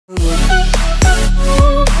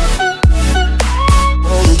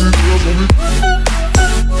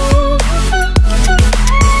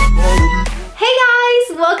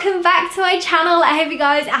hope you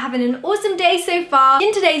guys are having an awesome day so far.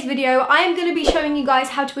 In today's video, I am going to be showing you guys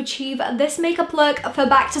how to achieve this makeup look for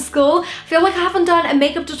back to school. I feel like I haven't done a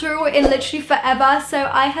makeup tutorial in literally forever, so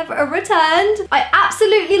I have returned. I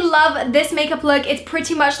absolutely love this makeup look. It's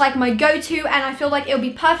pretty much like my go-to, and I feel like it'll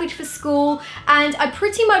be perfect for school. And I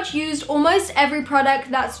pretty much used almost every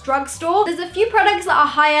product that's drugstore. There's a few products that are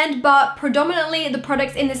high-end, but predominantly the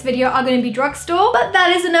products in this video are going to be drugstore. But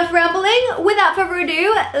that is enough rambling. Without further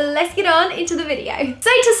ado, let's get on into the video. So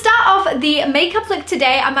to start off the makeup look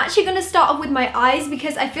today, I'm actually going to start off with my eyes,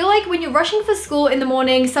 because I feel like when you're rushing for school in the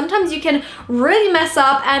morning, sometimes you can really mess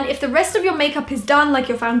up, and if the rest of your makeup is done, like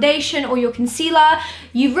your foundation or your concealer,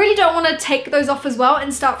 you really don't want to take those off as well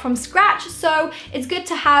and start from scratch. So it's good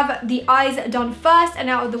to have the eyes done first and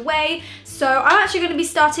out of the way. So I'm actually going to be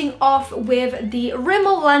starting off with the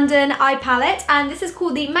Rimmel London eye palette, and this is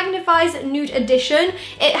called the Magnif'eyes Nude Edition.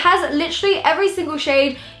 It has literally every single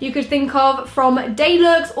shade you could think of, from day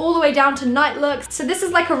looks all the way down to night looks. So this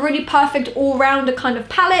is like a really perfect all-rounder kind of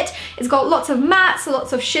palette. It's got lots of mattes,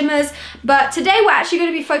 lots of shimmers, but today we're actually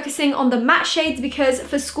going to be focusing on the matte shades, because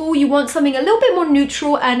for school you want something a little bit more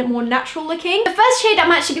neutral and more natural looking. The first shade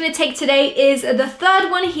I'm actually going to take today is the third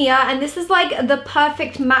one here, and this is like the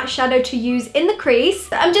perfect matte shadow to use in the crease.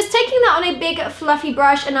 I'm just taking that on a big fluffy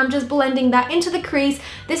brush and I'm just blending that into the crease.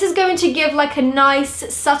 This is going to give like a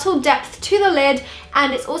nice subtle depth to the lid,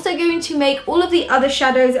 and it's also going to make all of the other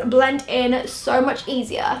shadows blend in so much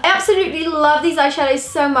easier. I absolutely love these eyeshadows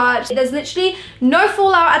so much. There's literally no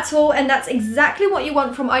fallout at all, and that's exactly what you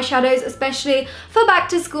want from eyeshadows, especially for back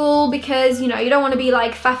to school, because you know, you don't want to be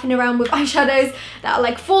like faffing around with eyeshadows that are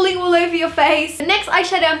like falling all over your face. The next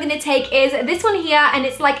eyeshadow I'm going to take is this one here, and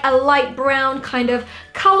it's like a light brown kind of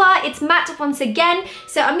color. It's matte once again,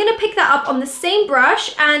 so I'm going to pick that up on the same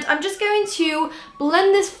brush, and I'm just going to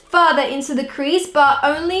blend this further into the crease, but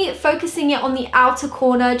only focusing it on the outer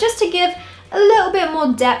corner just to give a little bit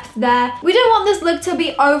more depth there. We don't want this look to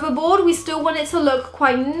be overboard. We still want it to look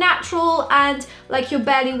quite natural and like you're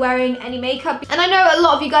barely wearing any makeup. And I know a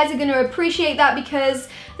lot of you guys are going to appreciate that, because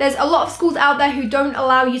there's a lot of schools out there who don't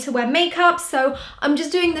allow you to wear makeup, so I'm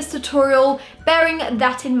just doing this tutorial bearing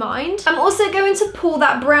that in mind. I'm also going to pull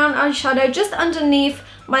that brown eyeshadow just underneath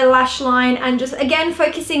my lash line, and just again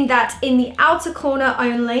focusing that in the outer corner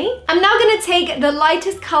only. I'm now going to take the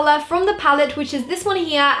lightest color from the palette, which is this one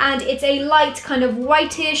here, and it's a light kind of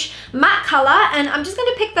whitish matte color, and I'm just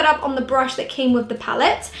going to pick that up on the brush that came with the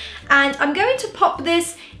palette, and I'm going to pop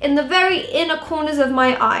this in the very inner corners of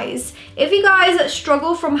my eyes. If you guys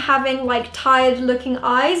struggle from having like tired looking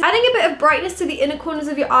eyes, adding a bit of brightness to the inner corners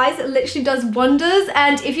of your eyes literally does wonders,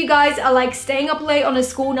 and if you guys are like staying up late on a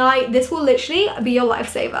school night, this will literally be your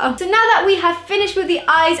lifesaver. So now that we have finished with the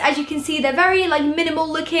eyes, as you can see, they're very like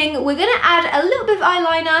minimal looking. We're gonna add a little bit of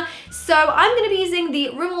eyeliner. So I'm gonna be using the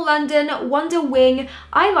Rimmel London Wonderwing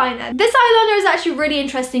eyeliner. This eyeliner is actually really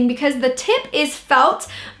interesting because the tip is felt,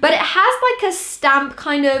 but it has like a stamp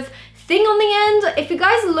kind of thing on the end. If you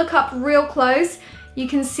guys look up real close, you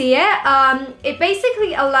can see it. It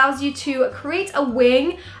basically allows you to create a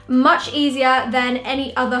wing much easier than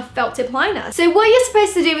any other felt tip liner. So what you're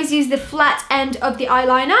supposed to do is use the flat end of the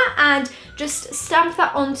eyeliner and just stamp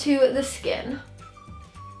that onto the skin.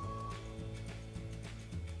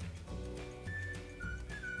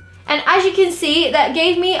 And as you can see, that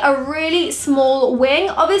gave me a really small wing.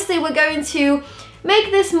 Obviously, we're going to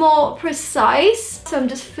make this more precise, so I'm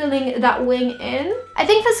just filling that wing in. I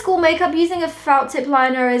think for school makeup, using a felt tip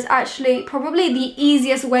liner is actually probably the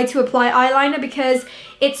easiest way to apply eyeliner, because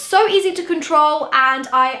it's so easy to control, and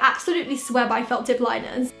I absolutely swear by felt tip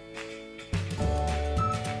liners.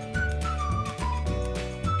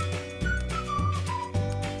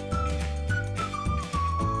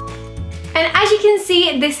 And as you can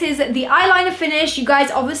see, this is the eyeliner finish. You guys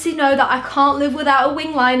obviously know that I can't live without a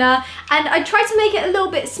wing liner, and I try to make it a little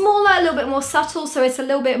bit smaller, a little bit more subtle, so it's a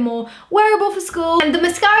little bit more wearable for school. And the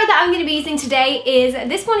mascara that I'm going to be using today is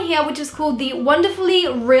this one here, which is called the Wonderfully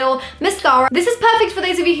Real Mascara. This is perfect for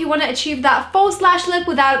those of you who want to achieve that false lash look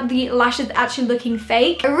without the lashes actually looking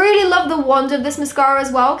fake. I really love the wand of this mascara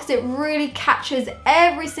as well, because it really catches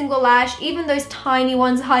every single lash, even those tiny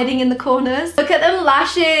ones hiding in the corners. Look at them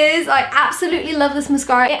lashes. I absolutely love this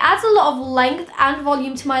mascara. It adds a lot of length and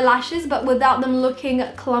volume to my lashes, but without them looking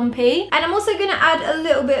clumpy. And I'm also going to add a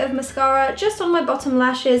little bit of mascara just on my bottom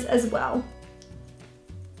lashes as well.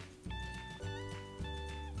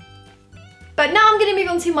 But now I'm going to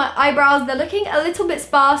move on to my eyebrows. They're looking a little bit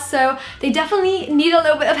sparse, so they definitely need a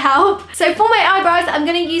little bit of help. So for my eyebrows, I'm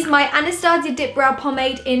going to use my Anastasia Dip Brow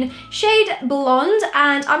Pomade in shade Blonde,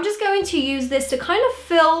 and I'm just going to use this to kind of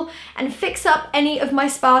fill and fix up any of my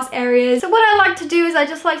sparse areas. So what I like to do is I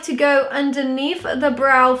just like to go underneath the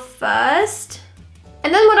brow first.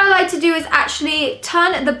 And then what I like to do is actually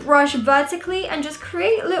turn the brush vertically and just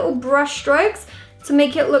create little brush strokes to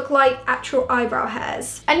make it look like actual eyebrow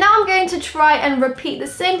hairs. And now I'm going to try and repeat the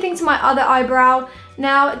same thing to my other eyebrow.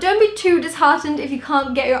 Now, don't be too disheartened if you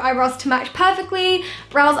can't get your eyebrows to match perfectly.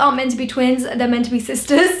 Brows aren't meant to be twins, they're meant to be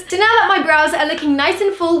sisters. So now that my brows are looking nice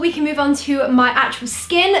and full, we can move on to my actual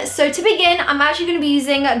skin. So to begin, I'm actually going to be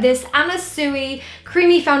using this Anastasia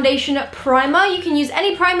Creamy Foundation Primer. You can use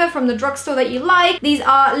any primer from the drugstore that you like. These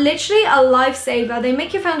are literally a lifesaver. They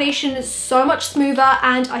make your foundation so much smoother,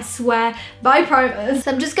 and I swear by primers.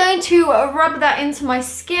 So I'm just going to rub that into my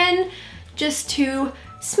skin just to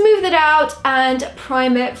smooth it out and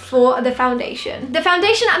prime it for the foundation. The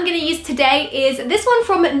foundation I'm going to use today is this one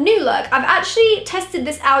from Nude. I've actually tested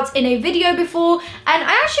this out in a video before, and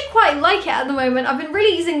I actually quite like it at the moment. I've been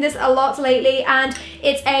really using this a lot lately, and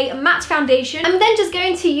it's a matte foundation. I'm then just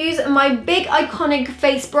going to use my big iconic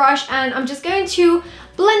face brush, and I'm just going to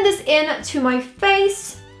blend this in to my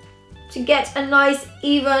face to get a nice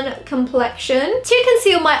even complexion. To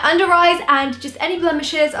conceal my under eyes and just any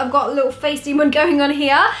blemishes, I've got a little face demon going on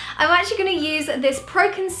here. I'm actually going to use this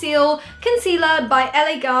Pro Conceal Concealer by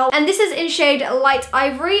LA Girl, and this is in shade Light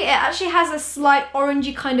Ivory. It actually has a slight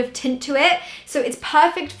orangey kind of tint to it, so it's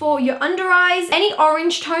perfect for your under eyes. Any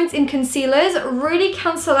orange tones in concealers really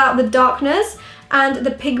cancel out the darkness and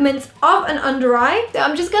the pigments of an under eye. So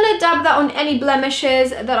I'm just going to dab that on any blemishes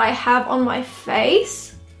that I have on my face.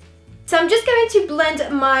 So I'm just going to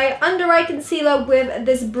blend my under eye concealer with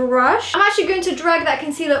this brush. I'm actually going to drag that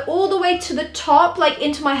concealer all the way to the top, like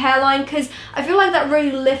into my hairline, because I feel like that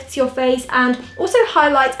really lifts your face and also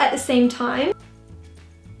highlights at the same time.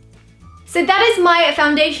 So that is my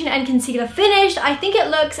foundation and concealer finished. I think it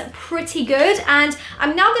looks pretty good, and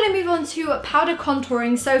I'm now going to move on to powder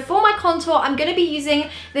contouring. So for my contour, I'm going to be using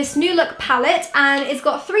this New Look palette, and it's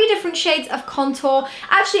got 3 different shades of contour.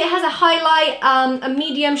 Actually, it has a highlight, a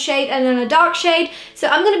medium shade, and then a dark shade. So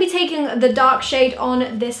I'm going to be taking the dark shade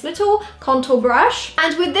on this little contour brush.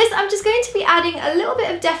 And with this, I'm just going to be adding a little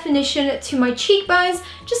bit of definition to my cheekbones,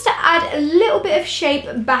 just to add a little bit of shape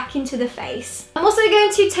back into the face. I'm also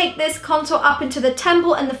going to take this contour up into the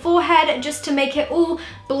temple and the forehead just to make it all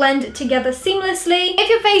blend together seamlessly. If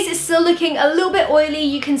your face is still looking a little bit oily,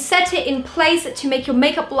 you can set it in place to make your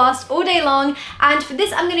makeup last all day long. And for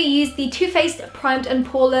this, I'm going to use the Too Faced Primed and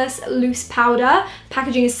Poreless Loose Powder.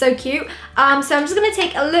 Packaging is so cute. So I'm just going to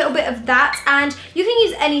take a little bit of that, and you can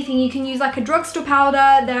use anything. You can use like a drugstore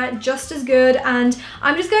powder, they're just as good. And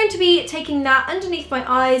I'm just going to be taking that underneath my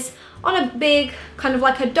eyes on a big, kind of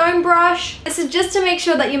like a dome brush. This is just to make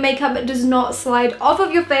sure that your makeup does not slide off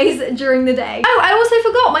of your face during the day. Oh, I also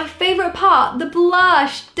forgot my favorite part, the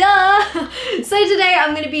blush, duh! So today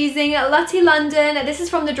I'm going to be using Lottie London. This is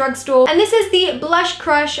from the drugstore, and this is the Blush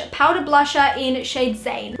Crush Powder Blusher in shade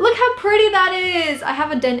Zane. Look how pretty that is! I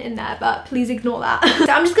have a dent in there, but please ignore that.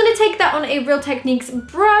 So I'm just going to take that on a Real Techniques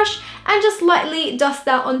brush and just lightly dust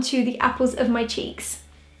that onto the apples of my cheeks.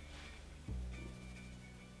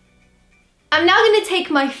 I'm now going to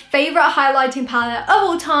take my favorite highlighting palette of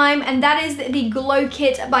all time, and that is the Glow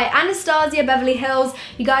Kit by Anastasia Beverly Hills.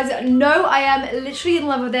 You guys know I am literally in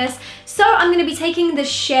love with this. So I'm going to be taking the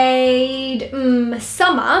shade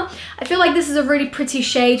Summer. I feel like this is a really pretty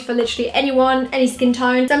shade for literally anyone, any skin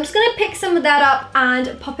tone. So I'm just going to pick some of that up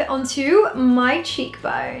and pop it onto my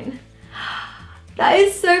cheekbone. That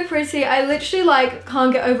is so pretty. I literally like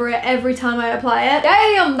can't get over it every time I apply it.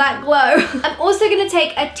 Damn, that glow. I'm also gonna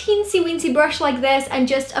take a teensy weensy brush like this and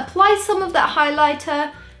just apply some of that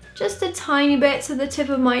highlighter just a tiny bit to the tip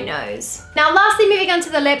of my nose. Now lastly, moving on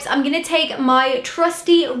to the lips, I'm gonna take my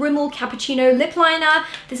trusty Rimmel Cappuccino lip liner.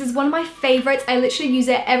 This is one of my favorites. I literally use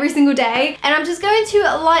it every single day. And I'm just going to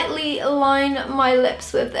lightly line my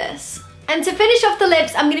lips with this. And to finish off the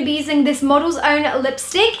lips, I'm going to be using this Model's Own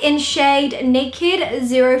lipstick in shade Naked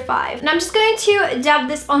 05. And I'm just going to dab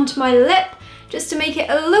this onto my lip just to make it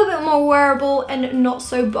a little bit more wearable and not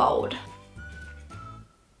so bold.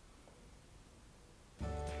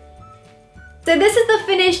 So So this is the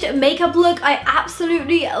finished makeup look. I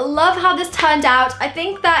absolutely love how this turned out. I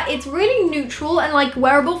think that it's really neutral and like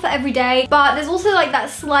wearable for every day, but there's also like that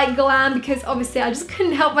slight glam because obviously I just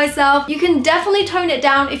couldn't help myself. You can definitely tone it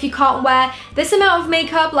down if you can't wear this amount of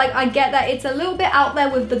makeup. Like I get that it's a little bit out there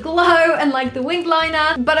with the glow and like the winged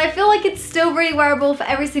liner, but I feel like it's still really wearable for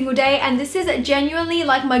every single day, and this is genuinely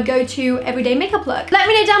like my go-to everyday makeup look. Let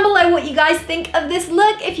me know down below what you guys think of this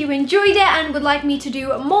look. If you enjoyed it and would like me to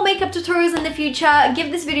do more makeup tutorials in the future,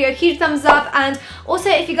 give this video a huge thumbs up, and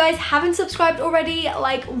also if you guys haven't subscribed already,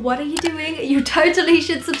 like what are you doing? You totally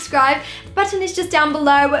should subscribe. The button is just down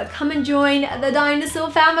below. Come and join the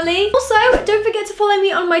dinosaur family. Also, don't forget to follow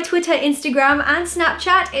me on my Twitter, Instagram, and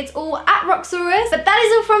Snapchat. It's all at Roxxsaurus. But that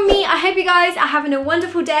is all from me. I hope you guys are having a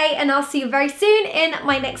wonderful day, and I'll see you very soon in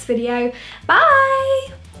my next video.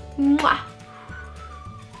 Bye! Mwah.